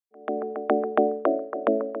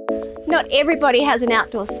not everybody has an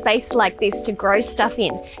outdoor space like this to grow stuff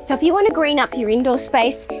in. So if you want to green up your indoor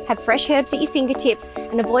space, have fresh herbs at your fingertips,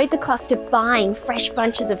 and avoid the cost of buying fresh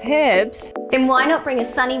bunches of herbs, then why not bring a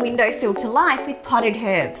sunny windowsill to life with potted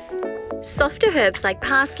herbs? Softer herbs like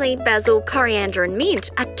parsley, basil, coriander and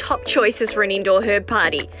mint are top choices for an indoor herb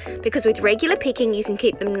party because with regular picking you can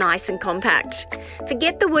keep them nice and compact.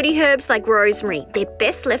 Forget the woody herbs like rosemary, they're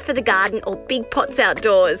best left for the garden or big pots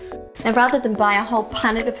outdoors. Now rather than buy a whole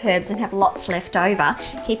punnet of herbs and have lots left over,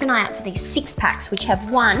 keep an eye out for these 6-packs which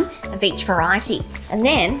have one of each variety. And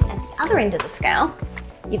then at the other end of the scale,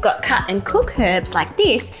 you've got cut and cook herbs like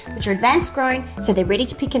this, which are advanced grown, so they're ready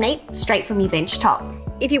to pick and eat straight from your bench top.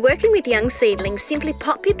 If you're working with young seedlings, simply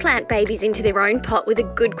pop your plant babies into their own pot with a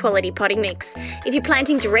good quality potting mix. If you're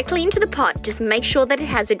planting directly into the pot, just make sure that it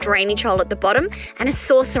has a drainage hole at the bottom and a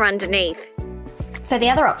saucer underneath. So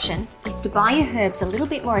the other option is to buy your herbs a little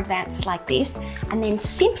bit more advanced like this and then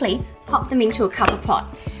simply pop them into a cover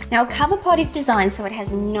pot. Now a cover pot is designed so it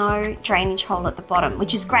has no drainage hole at the bottom,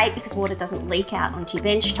 which is great because water doesn't leak out onto your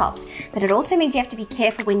bench tops, but it also means you have to be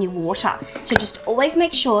careful when you water. So just always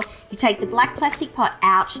make sure you take the black plastic pot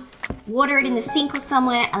out, water it in the sink or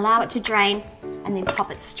somewhere, allow it to drain, and then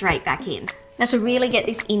pop it straight back in. Now to really get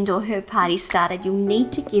this indoor herb party started, you'll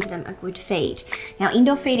need to give them a good feed. Now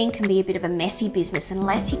indoor feeding can be a bit of a messy business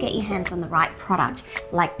unless you get your hands on the right product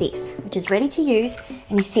like this, which is ready to use,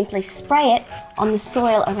 and you simply spray it on the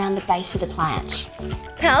soil around the base of the plant.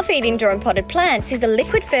 PowerFeed Indoor and Potted Plants is a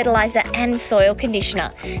liquid fertiliser and soil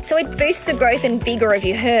conditioner, so it boosts the growth and vigour of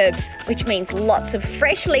your herbs, which means lots of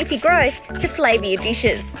fresh leafy growth to flavour your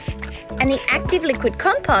dishes. And the active liquid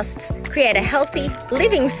composts create a healthy,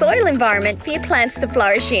 living soil environment for your plants to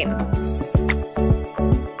flourish in.